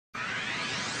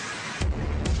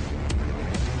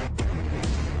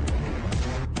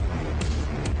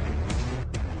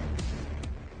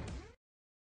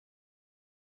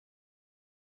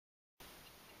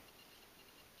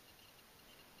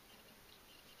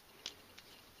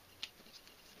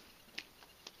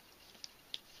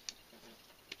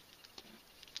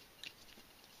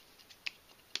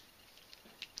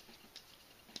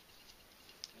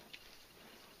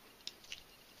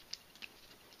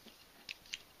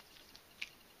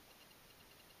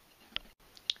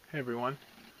Hey everyone,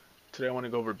 today I want to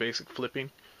go over basic flipping.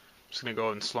 I'm just going to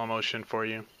go in slow motion for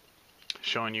you,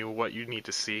 showing you what you need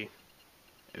to see,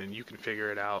 and then you can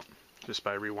figure it out just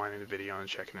by rewinding the video and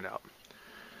checking it out.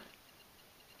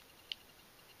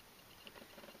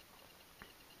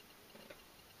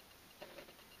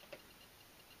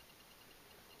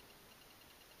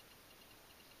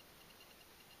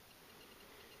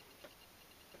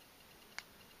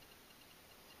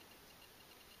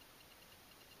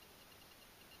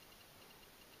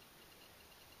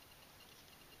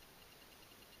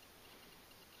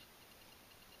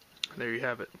 There you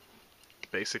have it,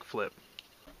 basic flip.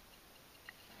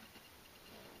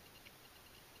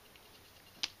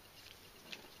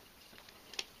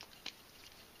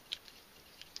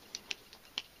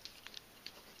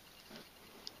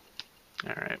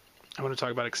 Alright, I want to talk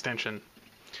about extension.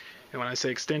 And when I say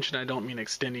extension, I don't mean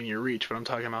extending your reach, but I'm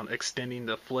talking about extending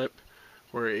the flip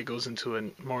where it goes into a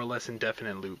more or less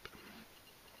indefinite loop.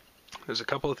 There's a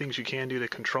couple of things you can do to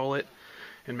control it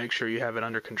and make sure you have it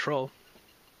under control.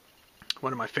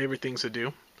 One of my favorite things to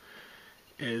do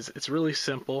is, it's really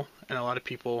simple, and a lot of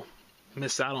people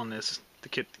miss out on this to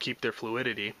keep their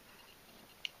fluidity.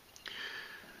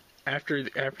 After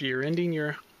you're ending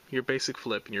your basic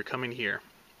flip and you're coming here,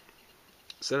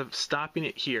 instead of stopping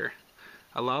it here,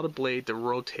 allow the blade to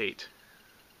rotate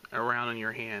around in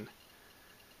your hand,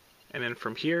 and then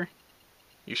from here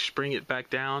you spring it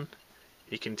back down,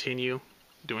 you continue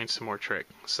doing some more trick.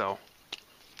 So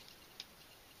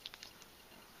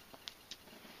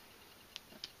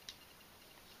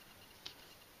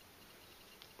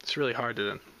it's really hard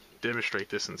to demonstrate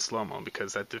this in slow-mo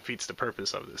because that defeats the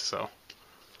purpose of this. So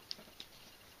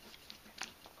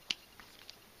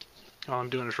all I'm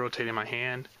doing is rotating my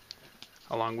hand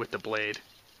along with the blade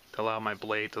to allow my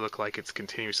blade to look like it's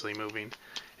continuously moving,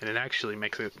 and it actually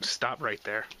makes it stop right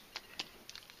there